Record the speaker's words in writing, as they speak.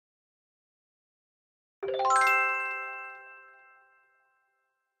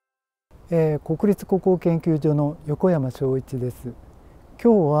国立国語研究所の横山詔一です。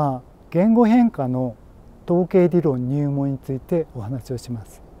今日は言語変化の統計理論入門についてお話をしま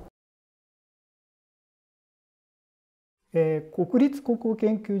す。国立国語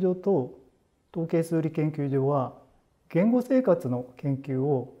研究所と統計数理研究所は言語生活の研究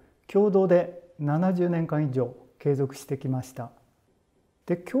を共同で70年間以上継続してきました。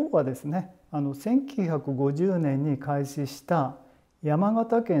で、今日はですね、1950年に開始した山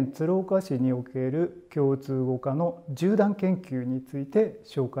形県鶴岡市における共通語化の縦断研究について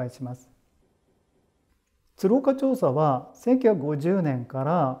紹介します。鶴岡調査は1950年か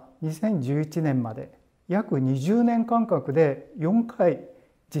ら2011年まで約20年間隔で4回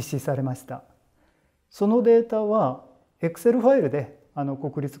実施されました。そのデータは Excel ファイルで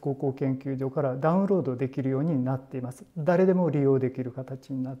国立国語研究所からダウンロードできるようになっています。誰でも利用できる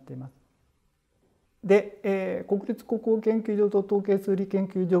形になっています。で、国立国語研究所と統計数理研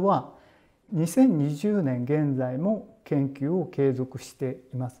究所は2020年現在も研究を継続して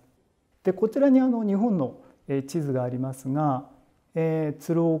います。で、こちらに日本の地図がありますが、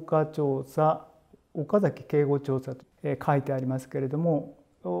鶴岡調査、岡崎敬語調査と書いてありますけれども、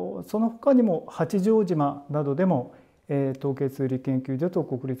その他にも八丈島などでも統計数理研究所と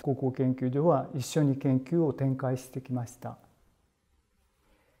国立国語研究所は一緒に研究を展開してきました。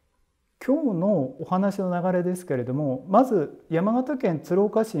今日のお話の流れですけれども、まず山形県鶴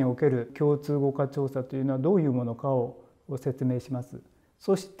岡市における共通語化調査というのはどういうものかを説明します。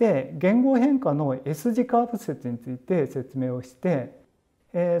そして言語変化の S 字カーブ説について説明をして、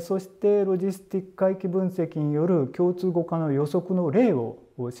そしてロジスティック回帰分析による共通語化の予測の例を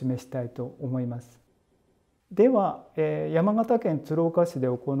示したいと思います。では、山形県鶴岡市で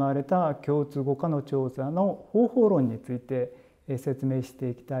行われた共通語化の調査の方法論について説明して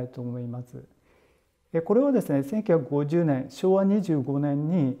いきたいと思います。これはですね、1950年昭和25年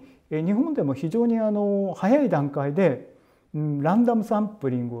に日本でも非常に早い段階でランダムサンプ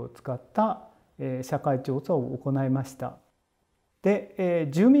リングを使った社会調査を行いました。で、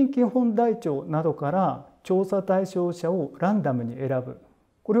住民基本台帳などから調査対象者をランダムに選ぶ、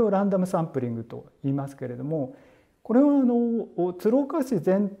これをランダムサンプリングと言いますけれども、これは鶴岡市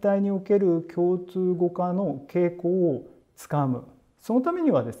全体における共通語化の傾向をつかむ。そのために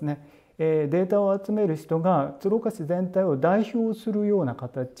はですね、データを集める人が鶴岡市全体を代表するような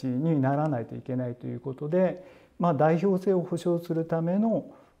形にならないといけないということで、代表性を保障するための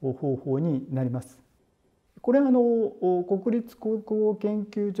方法になります。これは国立国語研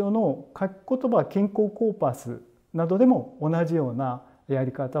究所の書き言葉均衡コーパスなどでも同じようなや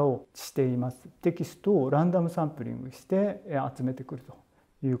り方をしています。テキストをランダムサンプリングして集めてくると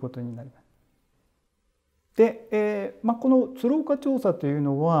いうことになります。で、この鶴岡調査という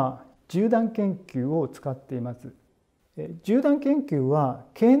のは縦断研究を使っています。縦断研究は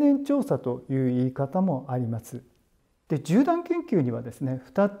経年調査という言い方もあります。で、縦断研究にはですね、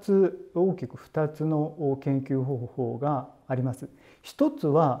大きく2つの研究方法があります。一つ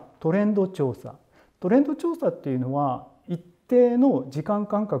はトレンド調査。トレンド調査っていうのは一定の時間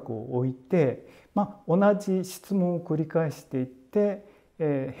間隔を置いて、同じ質問を繰り返していって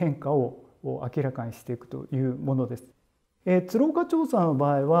変化を明らかにしていくというものです。鶴岡調査の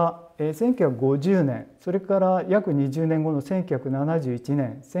場合は1950年、それから約20年後の1971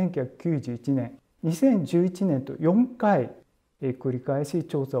年、1991年、2011年と4回繰り返し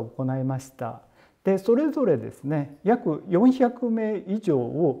調査を行いました。で、それぞれですね、約400名以上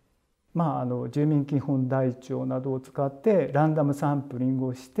を住民基本台帳などを使ってランダムサンプリング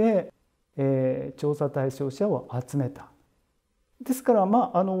をして、調査対象者を集めた。ですから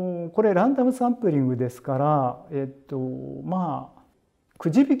これランダムサンプリングですからく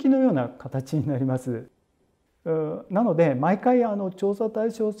じ引きのような形になります。なので毎回調査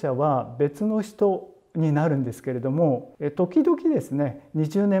対象者は別の人になるんですけれども、時々ですね、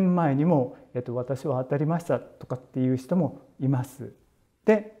20年前にも私は当たりましたとかっていう人もいます。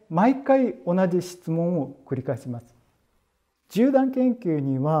で、毎回同じ質問を繰り返します。縦断研究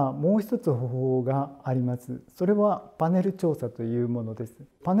にはもう一つ方法があります。それはパネル調査というものです。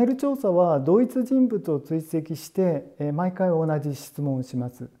パネル調査は同一人物を追跡して毎回同じ質問をしま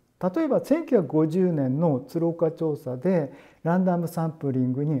す。例えば1950年の鶴岡調査でランダムサンプリ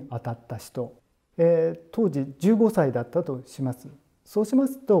ングに当たった人、当時15歳だったとします。そうしま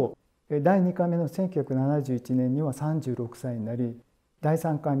すと第2回目の1971年には36歳になり、第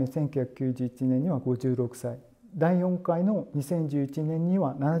3回目1991年には56歳、第4回の2011年に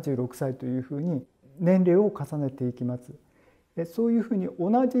は76歳というふうに年齢を重ねていきます。そういうふうに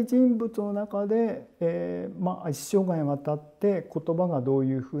同じ人物の中で、一生涯にわたって言葉がどう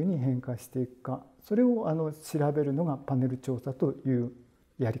いうふうに変化していくか、それを調べるのがパネル調査という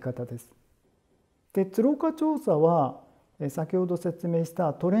やり方です。で、鶴岡調査は先ほど説明し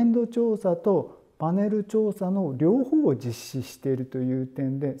たトレンド調査とパネル調査の両方を実施しているという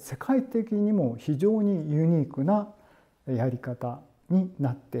点で、世界的にも非常にユニークなやり方に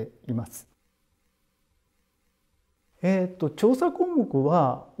なっています。調査項目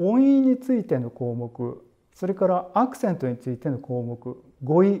は音韻についての項目、それからアクセントについての項目、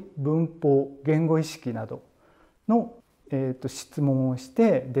語彙、文法、言語意識などの、質問をし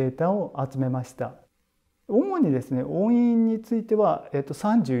てデータを集めました。主にですね、音韻については、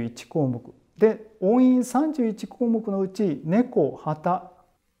31項目で、音韻31項目のうち猫、旗、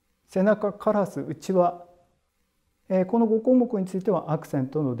背中、カラス、うちわ、この5項目についてはアクセン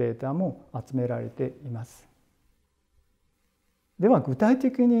トのデータも集められています。では具体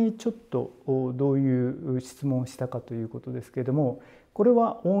的にちょっとどういう質問をしたかということですけれども、これ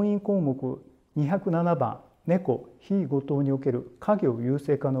は音韻項目207番「猫非語頭における家業優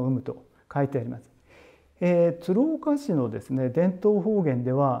勢化の有無」と書いてあります。鶴岡市のですね伝統方言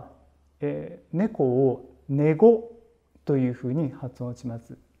では、猫を寝語というふうに発音しま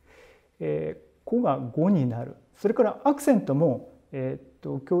す。子が語になる。それからアクセントも、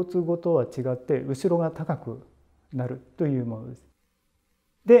共通語とは違って後ろが高くなるというものです。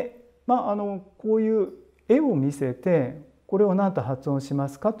で、こういう絵を見せてこれを何と発音しま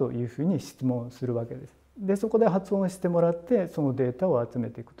すかというふうに質問するわけです。で、そこで発音してもらってそのデータを集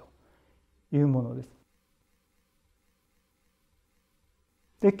めていくというものです。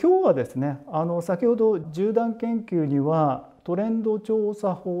で、今日はですね、先ほど縦断研究にはトレンド調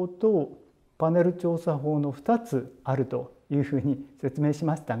査法とパネル調査法の2つあるというふうに説明し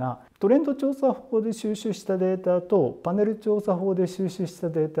ましたが、トレンド調査法で収集したデータとパネル調査法で収集した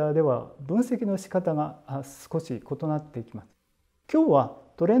データでは分析の仕方が少し異なっていきます。今日は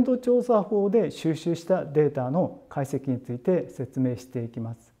トレンド調査法で収集したデータの解析について説明していき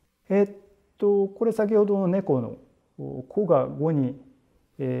ます。これ先ほどの猫の子が語に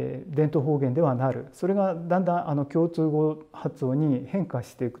伝統方言ではなる、それがだんだん共通語発音に変化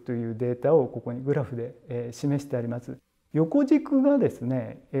していくというデータをここにグラフで示してあります。横軸がです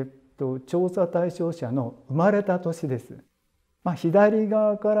ね、調査対象者の生まれた年です。左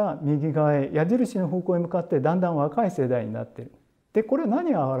側から右側へ矢印の方向に向かってだんだん若い世代になっている。で、これは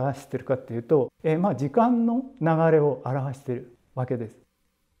何を表しているかというと、時間の流れを表しているわけです。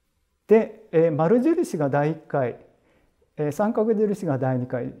で、丸印が第1回、三角印が第2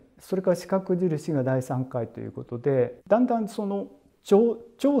回、それから四角印が第3回ということで、だんだんその調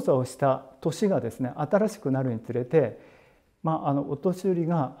査をした年がですね新しくなるにつれて、お年寄り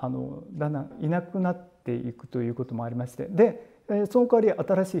がだんだんいなくなっていくということもありまして、でその代わり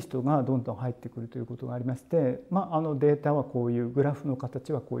新しい人がどんどん入ってくるということがありまして、データはこういうグラフの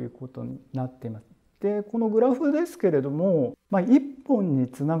形はこういうことになっています。で、このグラフですけれども、一本に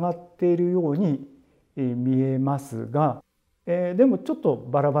つながっているように見えますが、でもちょっと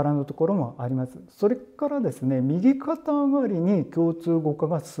バラバラのところもあります。それからですね、右肩上がりに共通語化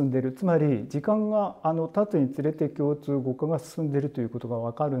が進んでいる、つまり時間が経つにつれて共通語化が進んでいるということが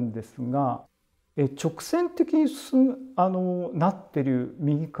分かるんですが、直線的になっている、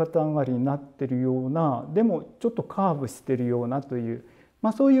右肩上がりになっているような、でもちょっとカーブしているようなという、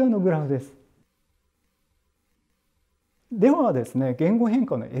そういうグラフです。ではですね、言語変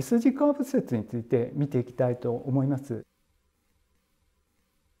化の S 字カーブ説について見ていきたいと思います。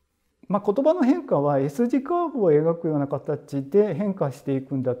言葉の変化は S 字カーブを描くような形で変化してい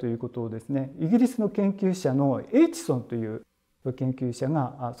くんだということをですね、イギリスの研究者のエイチソンという研究者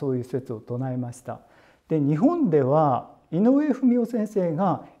がそういう説を唱えました。で、日本では井上文雄先生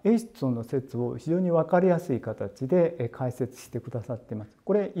がエイチソンの説を非常に分かりやすい形で解説してくださっています。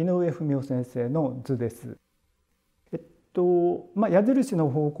これ井上文雄先生の図です。矢印の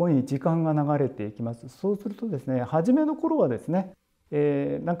方向に時間が流れていきます。そうするとですね、初めの頃はですね、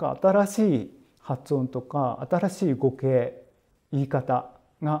なんか新しい発音とか新しい語形、言い方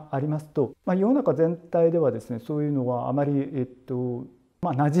がありますと、世の中全体ではですね、そういうのはあまり馴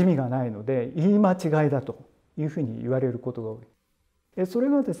染みがないので言い間違いだというふうに言われることが多い。それ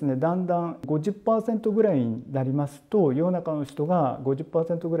がですね、だんだん 50% ぐらいになりますと、世の中の人が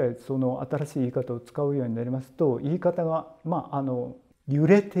 50% ぐらいその新しい言い方を使うようになりますと、言い方が揺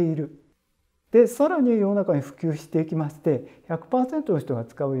れている。で、さらに世の中に普及していきまして 100% の人が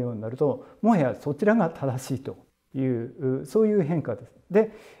使うようになると、もはやそちらが正しいというそういう変化です。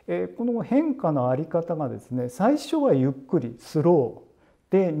で、この変化のあり方がですね、最初はゆっくりスロ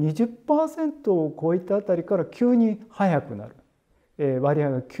ーで 20% を超えたあたりから急に速くなる。割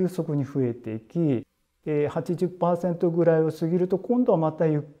合が急速に増えていき、80% ぐらいを過ぎると今度はまた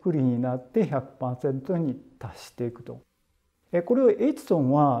ゆっくりになって 100% に達していくと。これをエイチソ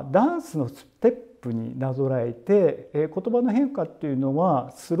ンはダンスのステップになぞらえて、言葉の変化っていうの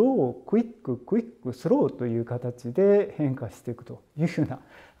はスロー、クイック、クイック、スローという形で変化していくというふうな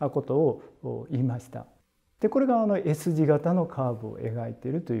ことを言いました。でこれがS 字型のカーブを描いて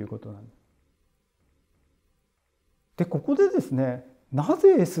いるということなんです。でここでですね、な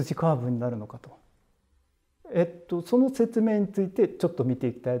ぜ S 字カーブになるのかと。その説明についてちょっと見て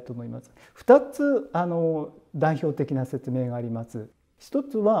いきたいと思います。2つ代表的な説明があります。一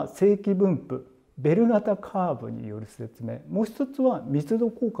つは正規分布ベル型カーブによる説明、もう一つは密度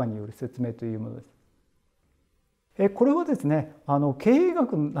効果による説明というものです。これはですね、経営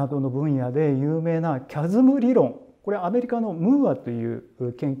学などの分野で有名なキャズム理論、これアメリカのムーアとい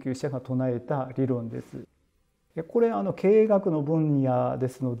う研究者が唱えた理論です。これ経営学の分野で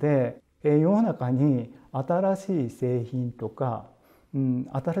すので、世の中に新しい製品とか、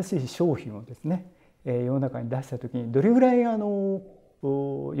新しい商品をですね、世の中に出した時にどれぐらい世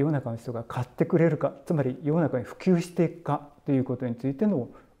の中の人が買ってくれるか、つまり世の中に普及していくかということについての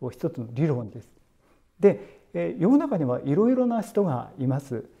一つの理論です。で世の中にはいろいろな人がいま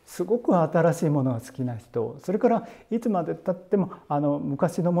す。すごく新しいものが好きな人、それからいつまでたっても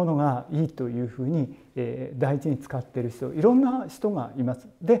昔のものがいいというふうに大事に使っている人、いろんな人がいます。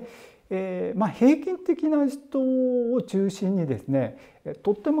で平均的な人を中心にですね、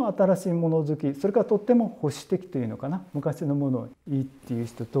とっても新しいもの好き、それからとっても保守的というのかな、昔のものいいっていう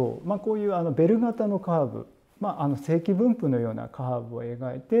人と、こういうベル型のカーブ、正規分布のようなカーブを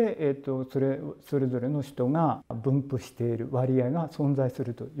描いて、それぞれの人が分布している割合が存在す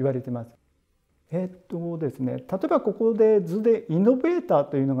ると言われています。ですね、例えばここで図でイノベーター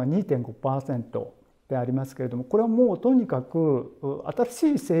というのが 2.5% でありますけれども、これはもうとにかく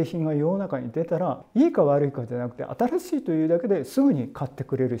新しい製品が世の中に出たらいいか悪いかじゃなくて、新しいというだけですぐに買って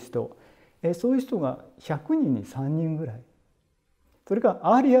くれる人、そういう人が100人に3人ぐらい。それか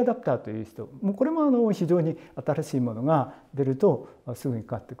らアーリーアダプターという人、もうこれも非常に新しいものが出るとすぐに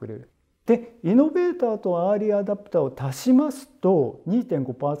買ってくれる。でイノベーターとアーリーアダプターを足しますと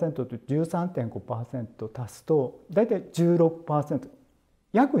 2.5% と 13.5% 足すと大体 16%、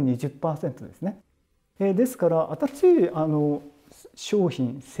 約 20% ですね。ですから新しい商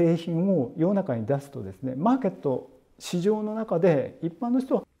品製品を世の中に出すとですね、マーケット市場の中で一般の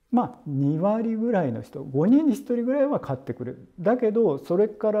人は2割ぐらいの人、5人に1人ぐらいは買ってくる。だけどそれ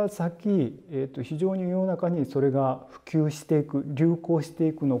から先、非常に世の中にそれが普及していく、流行して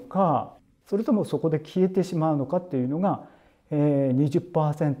いくのか、それともそこで消えてしまうのかっていうのが、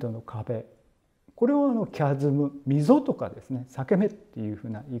20% の壁。これをキャズム、溝とかですね、裂け目っていうふう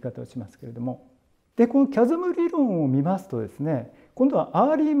な言い方をしますけれども、でこのキャズム理論を見ますとですね、今度はア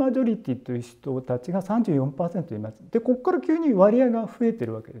ーリーマジョリティという人たちが 34% います。でここから急に割合が増えて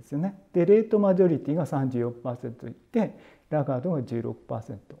るわけですよね。でレートマジョリティが 34% いて、ラガードが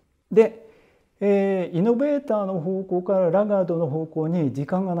 16%。で、イノベーターの方向からラガードの方向に時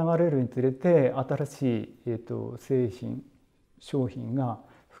間が流れるにつれて新しい、製品商品が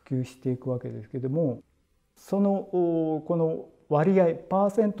普及していくわけですけども、この割合パー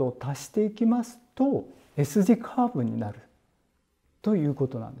セントを足していきますと S 字カーブになるというこ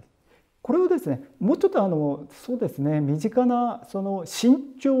となんです。これをですね、もうちょっとそうですね、身近なその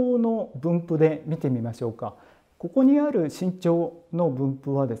身長の分布で見てみましょうか。ここにある身長の分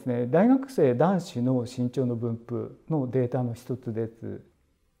布はですね、大学生男子の身長の分布のデータの一つです。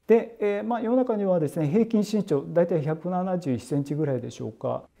で、世の中にはですね、平均身長だいたい171センチぐらいでしょう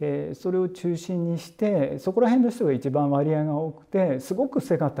か、それを中心にしてそこら辺の人が一番割合が多くて、すごく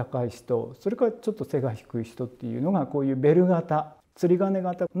背が高い人、それからちょっと背が低い人っていうのがこういうベル型、釣り鐘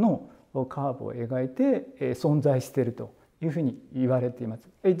型のカーブを描いて存在しているというふうに言われています。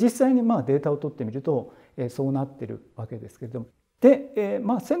実際にデータを取ってみるとそうなってるわけですけれども、で、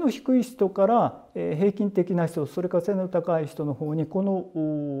背の低い人から平均的な人、それから背の高い人の方にこ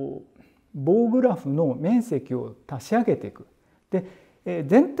の棒グラフの面積を足し上げていく。で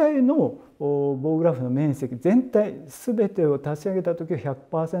全体の棒グラフの面積全体全てを足し上げた時は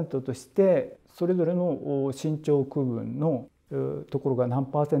 100% として、それぞれの身長区分のところが何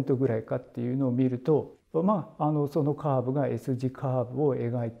%ぐらいかっていうのを見ると、そのカーブが S 字カーブを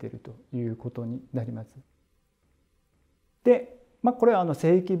描いているということになります。でこれは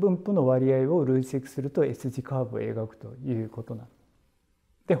正規分布の割合を累積すると S 字カーブを描くということなんです。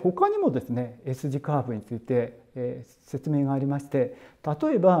で他にもですね S 字カーブについて、説明がありまして、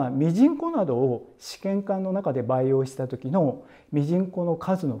例えばミジンコなどを試験管の中で培養した時のミジンコの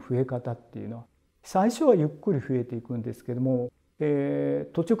数の増え方っていうのは、最初はゆっくり増えていくんですけども、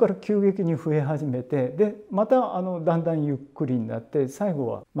途中から急激に増え始めて、でまただんだんゆっくりになって、最後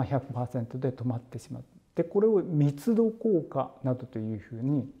は100% で止まってしまう。でこれを密度効果などというふう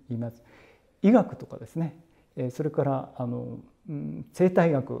に言います。医学とかですね、それから生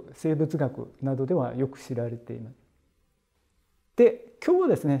態学、生物学などではよく知られています。で今日は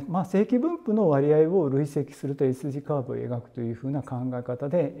ですね、正規分布の割合を累積すると S 字カーブを描くというふうな考え方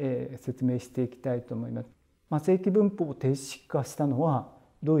で、説明していきたいと思います。正規分布を定式化したのは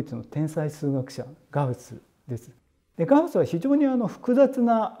ドイツの天才数学者ガウスです。でガウスは非常に複雑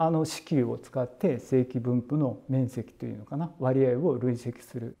な式を使って正規分布の面積というのかな、割合を累積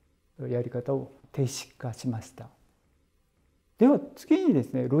するやり方を定式化しました。では次にで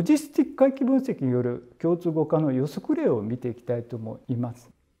すね、ロジスティック回帰分析による共通語化の予測例を見ていきたいと思いま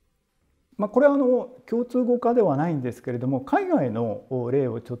す。これは共通語化ではないんですけれども、海外の例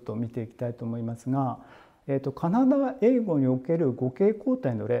をちょっと見ていきたいと思いますが、カナダ英語における語形交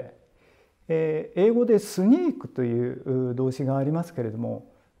代の例、英語でスニークという動詞がありますけれども、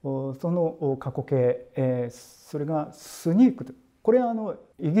その過去形、それがスニークと、これは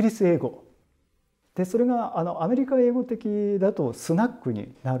イギリス英語で、それがアメリカ英語的だとスナック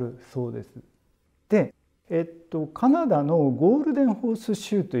になるそうです。で、カナダのゴールデンホース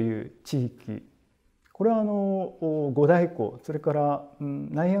州という地域、これは五大湖、それから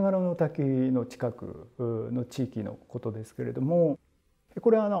ナイアガラの滝の近くの地域のことですけれども、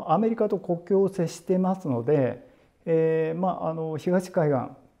これはアメリカと国境を接してますので、東海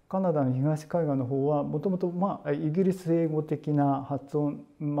岸、カナダの東海岸の方はもともとイギリス英語的な発音、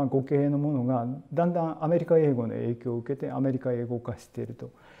語形のものがだんだんアメリカ英語の影響を受けてアメリカ英語化していると。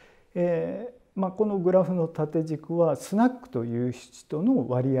このグラフの縦軸はスナックという人の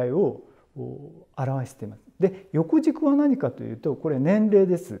割合を表しています。で横軸は何かというと、これ年齢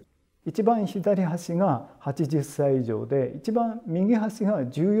です。一番左端が80歳以上で、一番右端が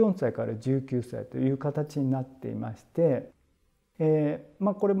14歳から19歳という形になっていまして、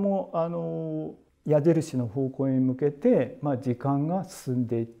これも矢印の方向に向けて、時間が進ん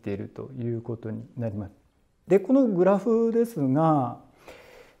でいっているということになります。でこのグラフですが、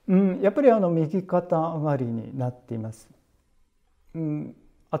やっぱり右肩上がりになっています。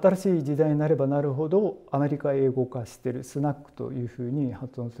新しい時代になればなるほどアメリカ英語化している、スナックというふうに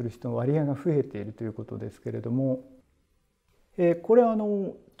発音する人の割合が増えているということですけれども、これは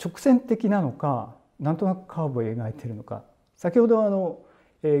直線的なのか、なんとなくカーブを描いているのか、先ほど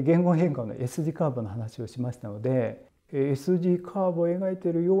言語変化の S 字カーブの話をしましたので、S 字カーブを描いて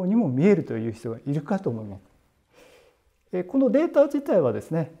いるようにも見えるという人がいるかと思います。このデータ自体はで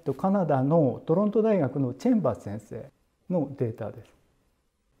すね、カナダのトロント大学のチェンバース先生のデータです。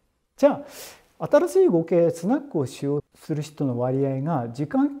じゃあ新しい語形スナックを使用する人の割合が時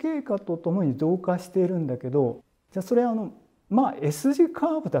間経過とともに増加しているんだけど、じゃあそれはS 字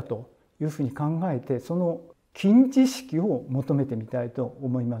カーブだというふうに考えて、その近似式を求めてみたいと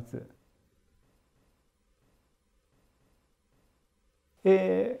思います。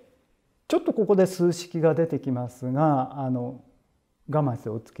ちょっとここで数式が出てきますが、我慢して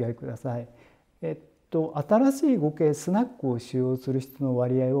お付き合いください。新しい語形スナックを使用する人の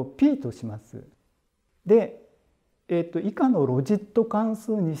割合を P とします。で、以下のロジット関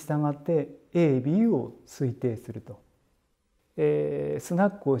数に従って A、B を推定すると。スナ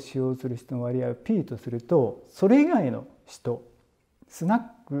ックを使用する人の割合を P とすると、それ以外の人、スナッ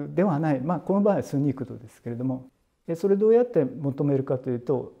クではない、この場合はスニークとですけれども、それどうやって求めるかという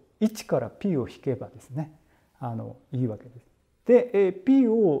と、1から P を引けばですね、いいわけです。で、P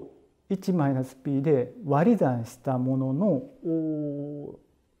を1-P で割り算したもの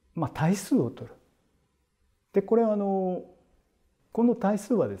の対数を取る。でこれはこの対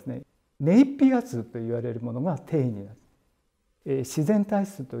数はですね、ネイピア数と言われるものが定義になる。自然対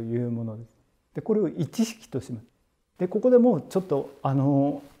数というものです。でこれを1式とします。でここでもうちょっと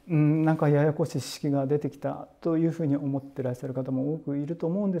なんかややこしい式が出てきたというふうに思ってらっしゃる方も多くいると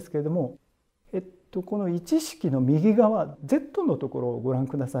思うんですけれども、この1式の右側 Z のところをご覧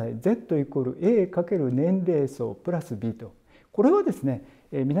ください。Z イコール A かける年齢層プラス B と。これはですね、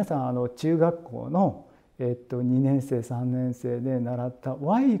皆さん中学校の2年生3年生で習った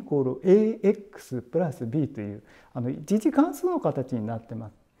y イコール ax プラス b という一次関数の形になってま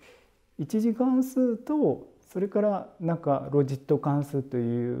す。一次関数とそれからなんかロジット関数と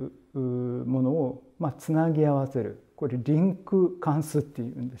いうものをつなぎ合わせる、これリンク関数ってい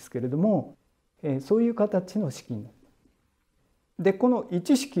うんですけれども、そういう形の式になる。でこの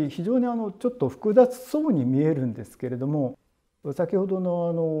1式非常にちょっと複雑そうに見えるんですけれども、先ほど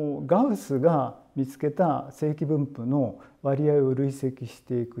のガウスが見つけた正規分布の割合を累積し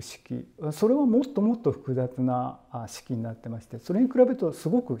ていく式、それはもっともっと複雑な式になってまして、それに比べるとす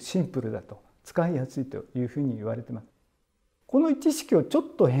ごくシンプルだと、使いやすいというふうに言われてます。この1式をちょっ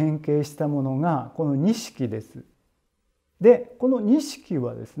と変形したものがこの2式です。でこの2式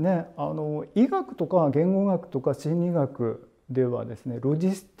はですね、医学とか言語学とか心理学ではですね、ロ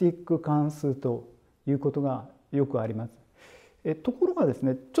ジスティック関数ということがよくあります。ところがです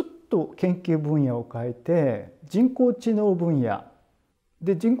ね、ちょっと研究分野を変えて人工知能分野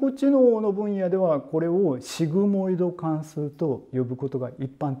で、人工知能の分野ではこれをシグモイド関数と呼ぶことが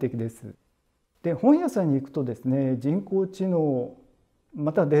一般的です。で本屋さんに行くとですね、人工知能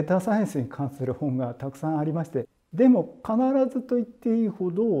またデータサイエンスに関する本がたくさんありまして、でも必ずと言っていいほ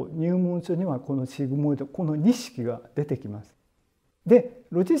ど入門書にはこのシグモイド、この2式が出てきます。で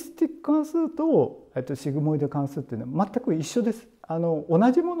ロジスティック関数とシグモイド関数っていうのは全く一緒です。同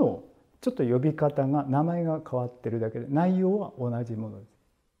じものをちょっと呼び方が名前が変わってるだけで内容は同じものです。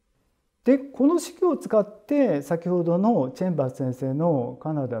でこの式を使って先ほどのチェンバース先生の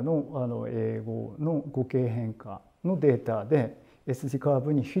カナダの英語の語形変化のデータで S 字カー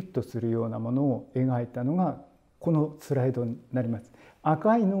ブにフィットするようなものを描いたのがこのスライドになります。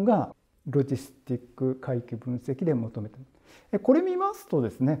赤いのがロジスティック回帰分析で求めた。これ見ますとで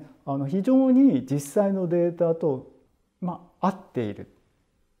すね、非常に実際のデータと、合っている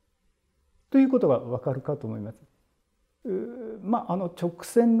ということが分かるかと思います。直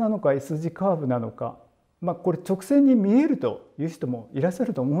線なのか S 字カーブなのか、これ直線に見えるという人もいらっしゃ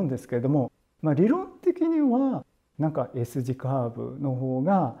ると思うんですけれども、理論的にはなんか S 字カーブの方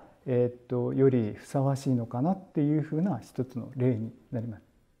が、よりふさわしいのかなっていうふうな一つの例になります。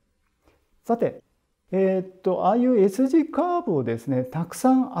さてああいう S 字カーブをですねたく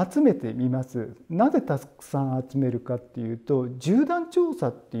さん集めてみます。なぜたくさん集めるかっていうと、縦断調査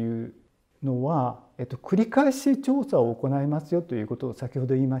っていうのは、繰り返し調査を行いますよということを先ほ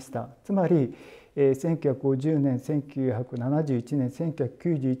ど言いました。つまり1950年、1971年、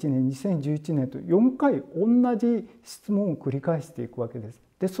1991年、2011年と4回同じ質問を繰り返していくわけです。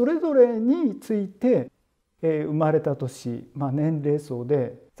でそれぞれについて生まれた年、年齢層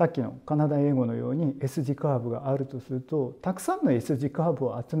でさっきのカナダ英語のように S 字カーブがあるとすると、たくさんの S 字カーブ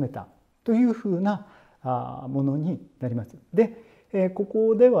を集めたというふうなものになります。でこ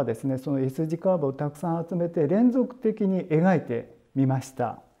こではですね、その S 字カーブをたくさん集めて連続的に描いてみまし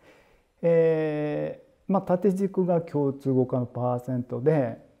た。縦軸が共通語化のパーセント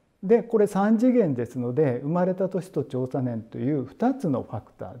でこれ3次元ですので、生まれた年と調査年という2つのファ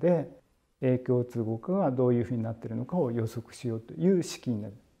クターで共通語化がどういうふうになっているのかを予測しようという式にな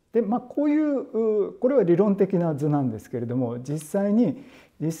る。でこれは理論的な図なんですけれども、実際の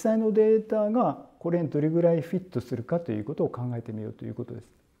データがこれにどれぐらいフィットするかということを考えてみようということです。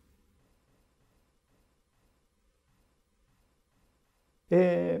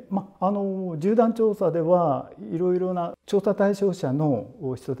縦断調査ではいろいろな調査対象者の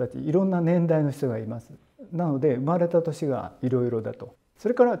人たち、いろんな年代の人がいます。なので生まれた年がいろいろだと。そ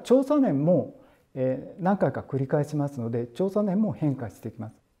れから調査年も何回か繰り返しますので、調査年も変化してきま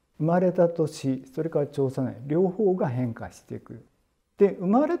す。生まれた年、それから調査年、両方が変化していく。で生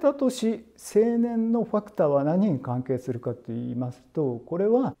まれた年、青年のファクターは何に関係するかといいますと、これ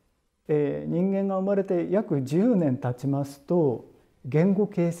は人間が生まれて約10年経ちますと言語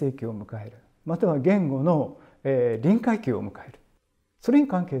形成期を迎える、または言語の臨界期を迎える、それに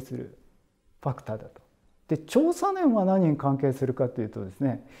関係するファクターだと。で調査年は何に関係するかというとです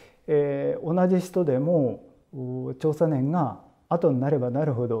ね、同じ人でも調査年が後になればな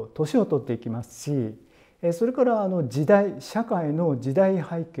るほど年を取っていきますし、それから社会の時代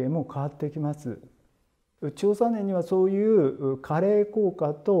背景も変わってきます。調査年にはそういう加齢効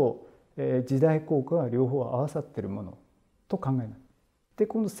果と時代効果が両方合わさっているものと考えます。で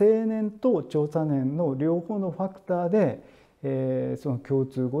この青年と調査年の両方のファクターで、その共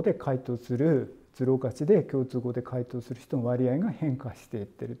通語で回答する、鶴岡市で共通語で回答する人の割合が変化していっ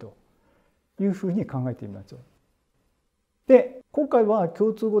ているというふうに考えてみましょう。で今回は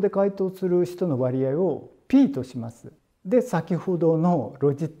共通語で回答する人の割合を P とします。で先ほどの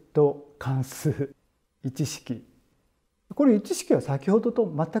ロジット関数1式、これ1式は先ほどと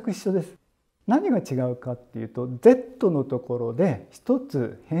全く一緒です。何が違うかっていうと Z のところで一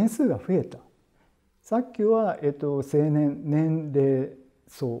つ変数が増えた。さっきは、青年、年齢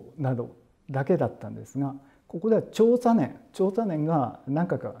層などだけだったんですが、ここでは調査年が何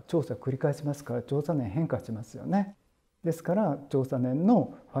回か調査を繰り返しますから、調査年変化しますよね。ですから調査年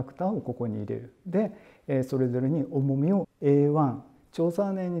のファクターをここに入れる。でそれぞれに重みを A1、調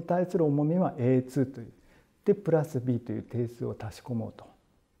査年に対する重みは A2 という。でプラス b という定数を足し込もうと。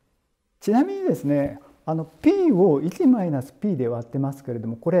ちなみにですねp を 1-p で割ってますけれど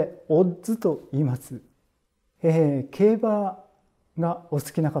も、これオッズと言います。競馬がお好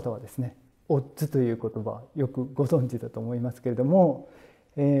きな方はですねオッズという言葉よくご存知だと思いますけれども、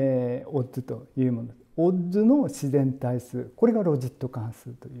オッズというものです。オッズの自然対数、これがロジット関数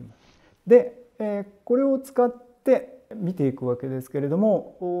というもので、これを使って見ていくわけですけれど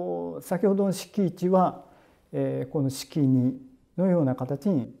も、先ほどの式1は、この式2のような形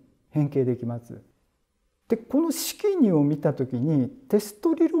に変形できます。でこの式2を見た時にテス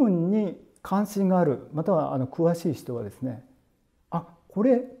ト理論に関心がある、または詳しい人はですね、こ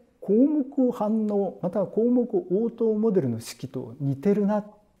れ項目反応または項目応答モデルの式と似てるなっ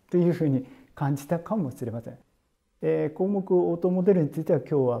ていうふうに感じたかもしれません。項目応答モデルについては今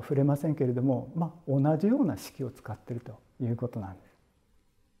日は触れませんけれども、同じような式を使っているということなんです。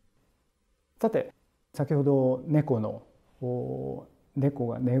さて先ほど猫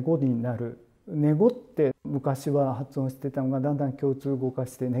がネゴになる、ネゴって昔は発音してたのがだんだん共通語化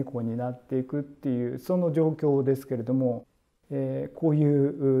して猫になっていくっていうその状況ですけれども、こう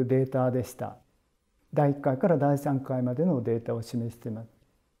いうデータでした。第1回から第3回までのデータを示しています。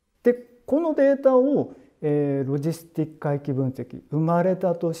でこのデータをロジスティック回帰分析、生まれ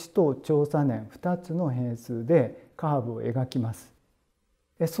た年と調査年2つの変数でカーブを描きます。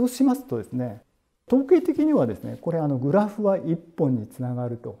そうしますとですね、統計的にはですね、これグラフは1本につなが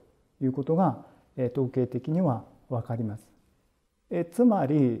るということが統計的には分かります。つま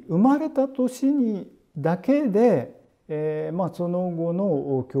り生まれた年にだけでその後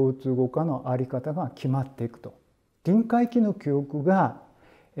の共通語化の在り方が決まっていくと。臨界期の記憶が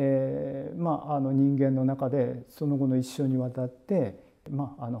人間の中でその後の一生にわたって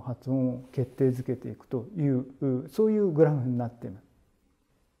発音を決定づけていくというそういうグラフになっています。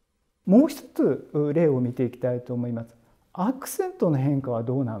もう一つ例を見ていきたいと思います。アクセントの変化は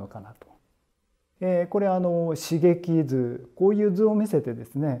どうなのかなと。これ刺激図、こういう図を見せてで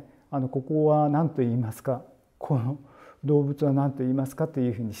すね、ここは何と言いますか、この動物は何と言いますかとい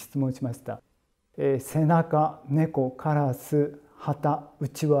うふうに質問しました。背中、猫、カラス、旗、う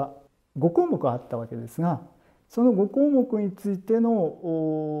ちわ、5項目あったわけですが、その5項目について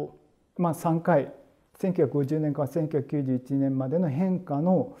の3回1950年から1991年までの変化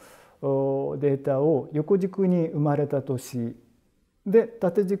のデータを横軸に生まれた年で、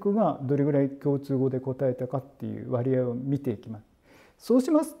縦軸がどれぐらい共通語で答えたかっていう割合を見ていきます。そうし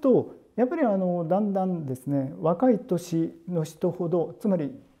ますとやっぱりだんだんですね、若い年の人ほど、つま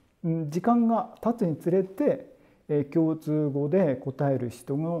り時間が経つにつれて共通語で答える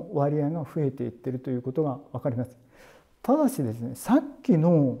人の割合が増えていっているということが分かります。ただしですね、さっき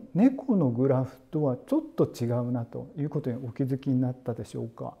の猫のグラフとはちょっと違うなということにお気づきになったでしょう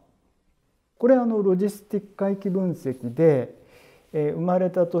か。これロジスティック回帰分析で生まれ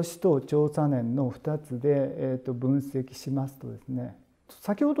た年と調査年の2つで分析しますとですね、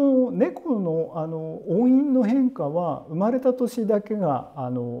先ほどの猫の音韻の変化は生まれた年だけが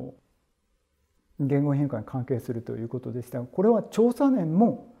言語変化に関係するということでしたが、これは調査年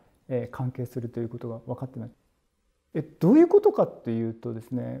も関係するということが分かっています。どういうことかっていうとです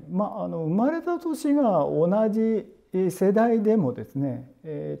ね、生まれた年が同じ世代でもですね、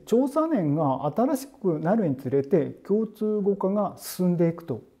調査年が新しくなるにつれて共通語化が進んでいく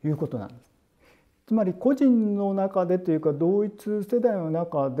ということなんです。つまり個人の中でというか同一世代の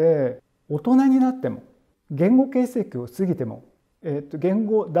中で大人になっても言語形成期を過ぎても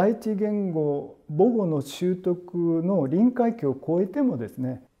第一言語母語の習得の臨界期を超えてもです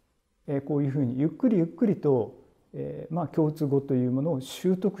ね、こういうふうにゆっくりゆっくりと共通語というものを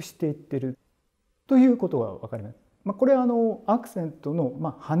習得していっているということが分かります。これはアクセントの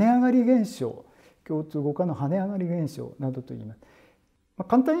跳ね上がり現象、共通語化の跳ね上がり現象などと言います。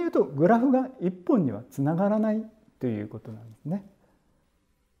簡単に言うとグラフが一本にはつながらないということなんですね。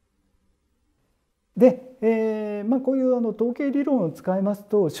で、こういう統計理論を使います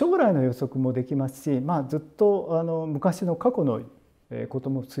と将来の予測もできますし、ずっと昔の過去のこ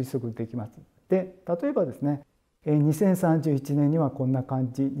とも推測できます。で、例えばですね、2031年にはこんな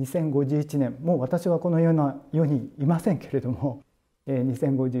感じ、2051年、もう私はこの世にいませんけれども、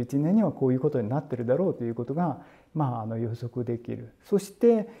2051年にはこういうことになってるだろうということが予測できる。そし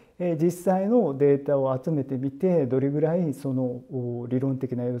て実際のデータを集めてみてどれぐらいその理論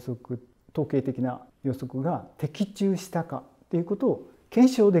的な予測、統計的な予測が的中したかということを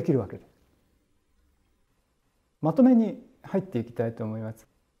検証できるわけです。まとめに入っていきたいと思います。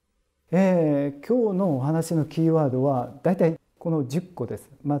今日のお話のキーワードはだいたいこの10個です。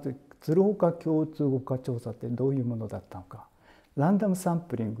まず鶴岡共通語化調査ってどういうものだったのか、ランダムサン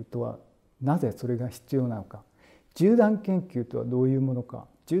プリングとはなぜそれが必要なのか、縦断研究とはどういうものか、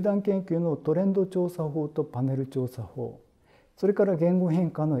縦断研究のトレンド調査法とパネル調査法、それから言語変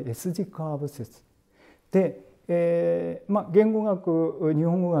化の S 字カーブ説で、言語学、日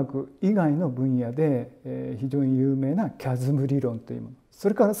本語学以外の分野で、非常に有名なキャズム理論というもの、そ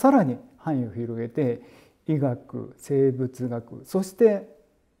れからさらに範囲を広げて医学、生物学、そして、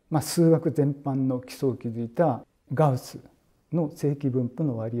数学全般の基礎を築いたガウスの正規分布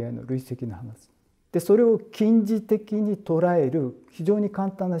の割合の累積の話で、それを近似的に捉える非常に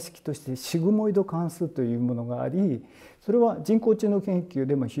簡単な式としてシグモイド関数というものがあり、それは人工知能研究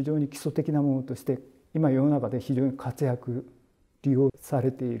でも非常に基礎的なものとして今世の中で非常に活躍利用さ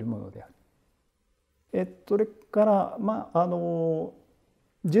れているものである。それから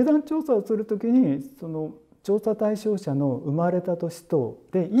縦断調査をするときにその調査対象者の生まれた年と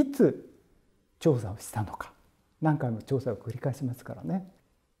でいつ調査をしたのか、何回も調査を繰り返しますからね。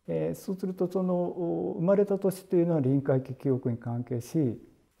そうするとその生まれた年というのは臨界期記憶に関係し、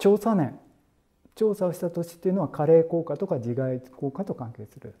調査年、調査をした年というのは加齢効果とか時代効果と関係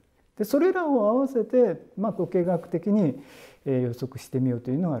する。でそれらを合わせて、統計学的に予測してみようと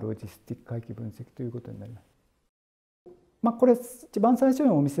いうのがロジスティック回帰分析ということになります。これ一番最初に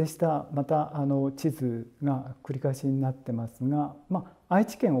お見せしたまた地図が繰り返しになってますが、愛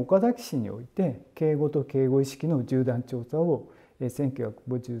知県岡崎市において敬語と敬語意識の縦断調査を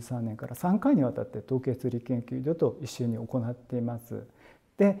1953年から3回にわたって統計推理研究所と一緒に行っています。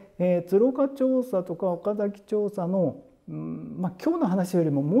で、鶴岡調査とか岡崎調査の、今日の話より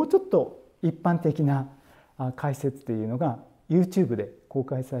ももうちょっと一般的な解説というのが YouTube で公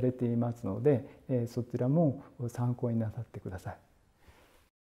開されていますので、そちらも参考になさってください。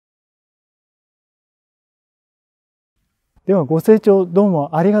ではご清聴どう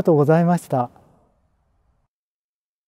もありがとうございました。